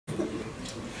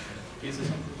Pieces.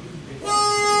 1,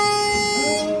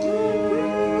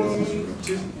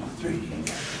 2, 3.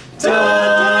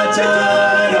 Da da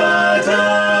da da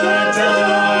da da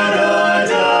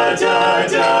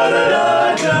da da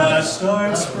da.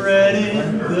 Start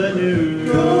spreading the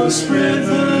news. Go spread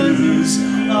the news.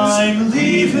 I'm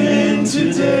leaving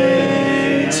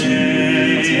today.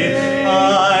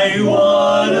 I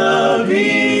wanna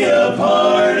be a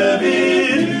part of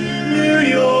it. New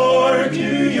York,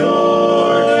 New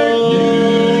York,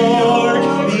 New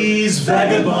York. These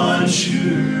vagabond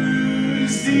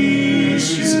shoes, these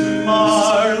shoes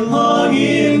are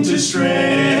longing to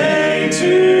stray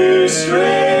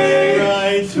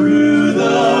right through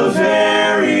the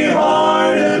very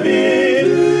heart of it.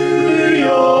 New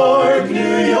York,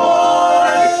 New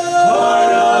York,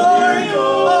 heart of New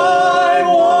York. I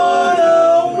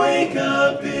wanna wake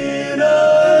up in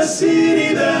a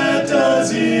city that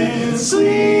doesn't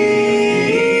sleep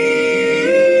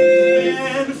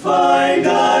and find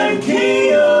I'm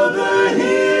king of the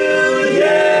hill,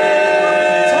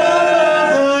 yeah.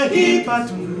 Top of the heap,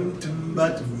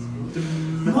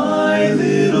 my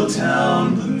little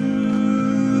town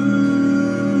blues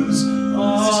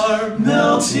are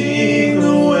melting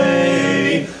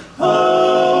away,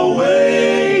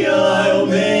 away. I'll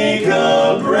make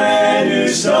a brand new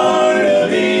start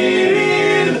of it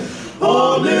in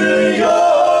old New York,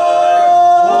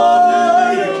 old New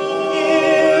York.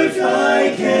 If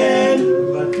I can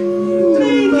make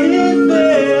it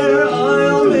there,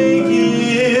 I'll make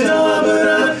it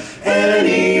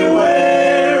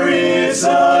anywhere. It's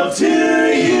up to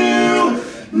you,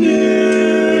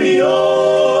 New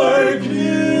York,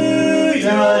 New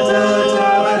York.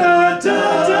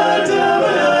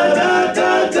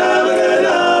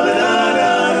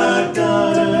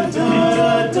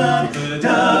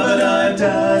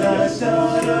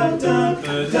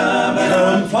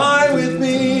 Come fly with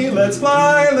me, let's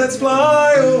fly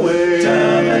away.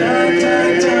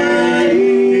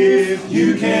 If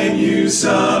you can use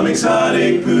some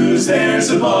exotic booze, there's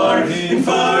a bar in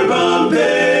far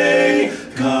Bombay.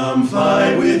 Come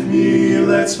fly with me,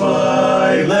 let's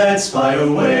fly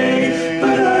away.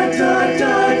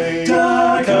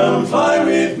 Come fly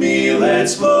with me,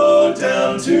 let's float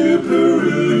down to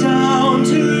Peru,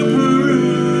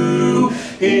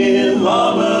 In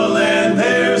Llama Land,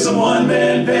 there's a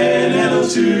one-man band, and he'll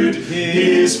toot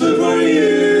his foot for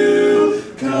you.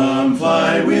 Come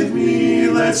fly with me,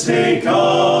 let's take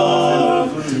off.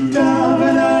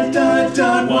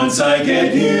 Once I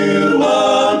get you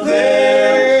up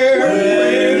there,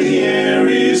 where the air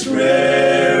is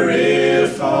rarefied,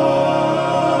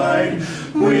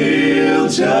 we'll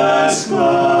just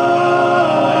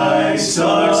fly,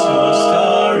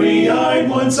 starry-eyed.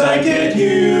 Once I get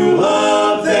you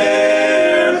up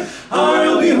there,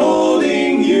 I'll be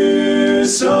holding you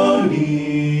so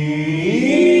near.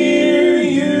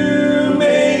 You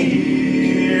may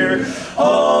hear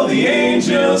all the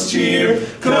angels cheer,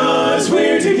 'cause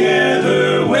we're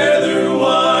together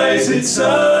weather-wise. It's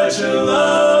such a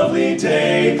lovely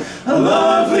day,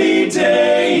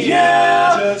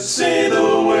 yeah. Just say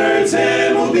the words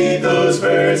and we'll beat those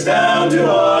birds down to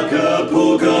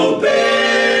Acapulco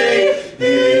Bay.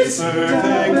 It's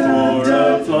perfect for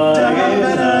a flying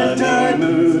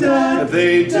honeymoon.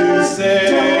 They do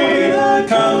say,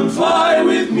 come fly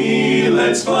with me,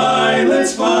 let's fly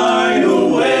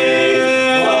away.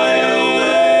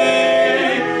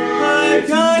 I've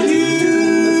got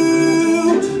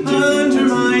you under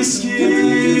my skin.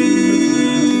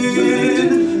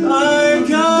 I've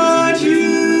got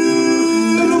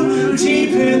you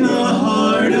deep in the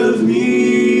heart of me.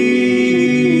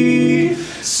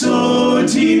 So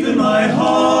deep in my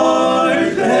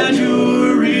heart that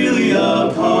you're really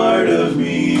a part of me.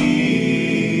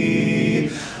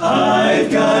 I've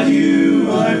got you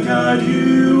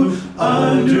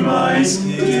under my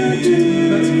skin.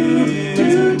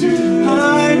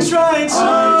 I've tried so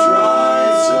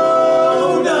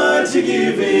not to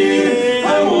give in.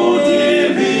 I won't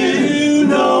give in.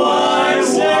 No, I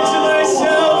said to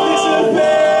myself, this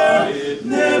affair, it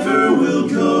never will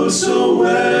go so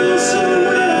well.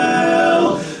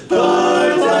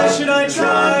 But why should I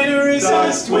try to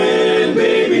resist when,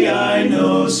 baby, I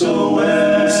know so well.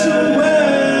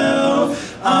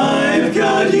 I've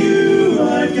got you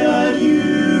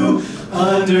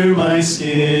under my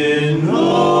skin.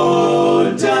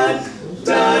 Oh, duck,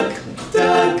 duck,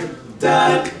 duck,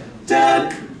 duck,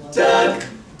 duck, duck,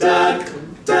 duck,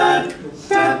 duck,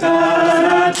 duck,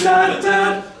 duck,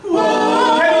 duck.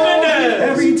 Whoa!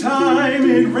 Every time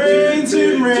it rains,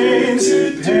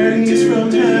 pennies from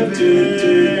heaven.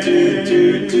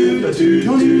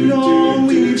 Don't you know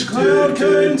each cloud cloud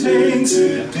contains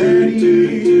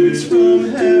pennies from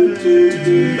heaven.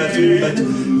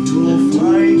 You'll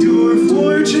find your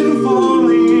fortune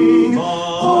falling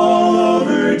all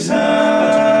over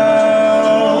town.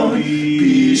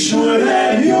 Be sure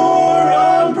that your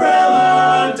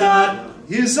umbrella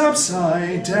is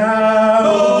upside down.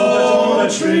 Oh,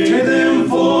 trade them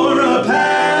for a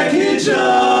package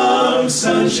of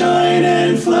sunshine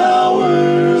and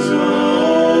flowers.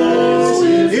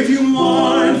 If you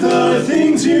want the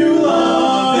things you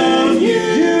love, then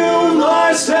you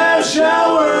must have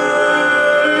showers.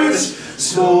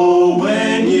 So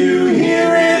when you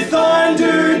hear it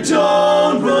thunder,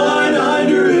 don't run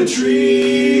under a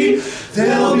tree.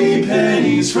 There'll be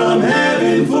pennies from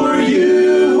heaven for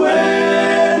you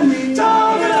and me.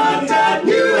 Da-da-da-da,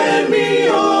 you and me.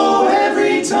 Oh,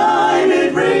 every time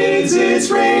it rains,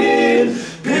 it's raining.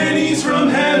 Pennies from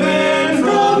heaven,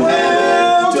 from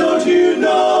hell. Don't you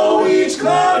know each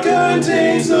cloud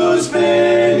contains those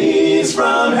pennies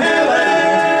from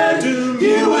heaven?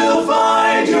 You will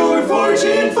find your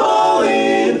fortune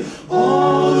falling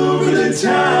all over the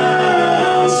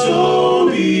town. So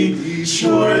be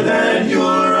sure that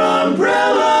your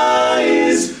umbrella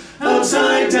is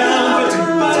upside down.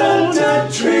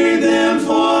 Trade them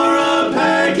for a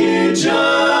package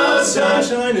of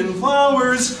sunshine and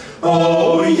flowers.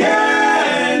 Oh yeah,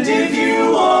 and if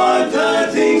you want the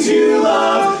things you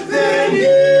love, then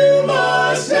you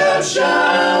must have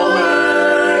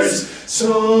showers.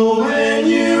 So when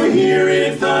you hear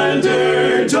it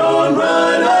thunder, don't